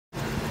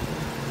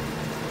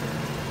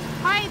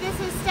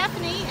is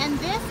Stephanie, and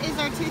this is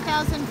our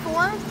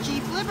 2004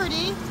 Jeep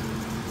Liberty.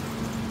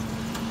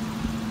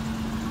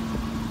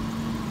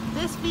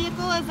 This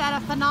vehicle is at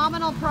a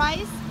phenomenal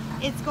price.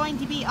 It's going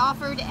to be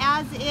offered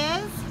as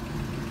is.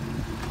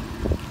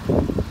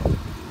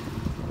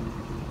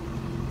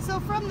 So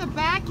from the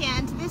back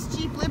end, this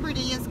Jeep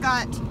Liberty has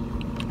got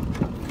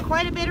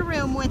quite a bit of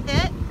room with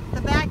it.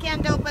 The back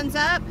end opens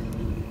up,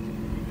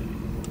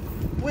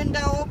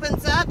 window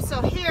opens up,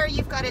 so here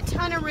you've got a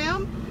ton of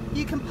room.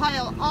 You can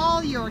pile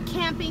all your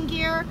camping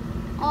gear,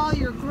 all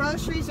your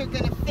groceries are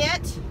going to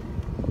fit.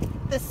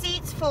 The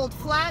seats fold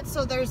flat,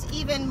 so there's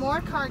even more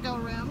cargo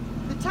room.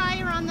 The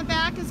tire on the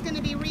back is going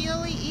to be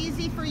really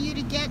easy for you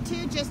to get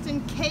to, just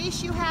in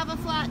case you have a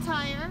flat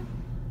tire.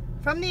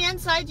 From the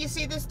inside, you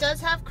see this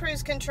does have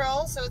cruise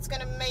control, so it's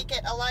going to make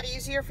it a lot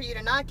easier for you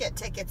to not get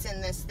tickets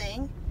in this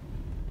thing.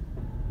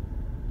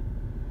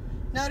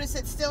 Notice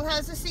it still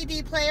has a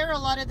CD player. A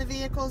lot of the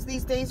vehicles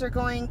these days are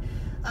going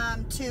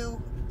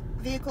to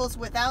vehicles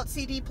without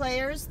CD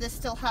players. This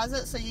still has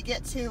it, so you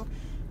get to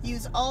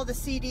use all the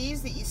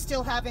CDs that you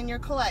still have in your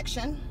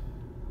collection.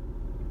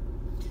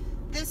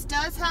 This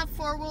does have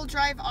four-wheel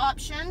drive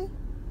option,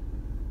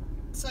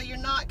 so you're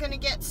not going to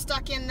get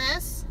stuck in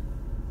this.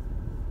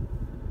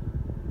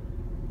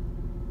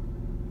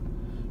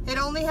 It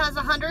only has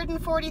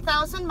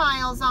 140,000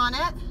 miles on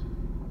it.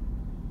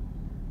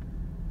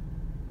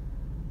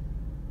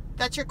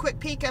 That's your quick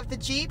peek of the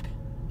Jeep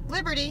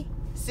Liberty.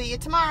 See you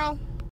tomorrow.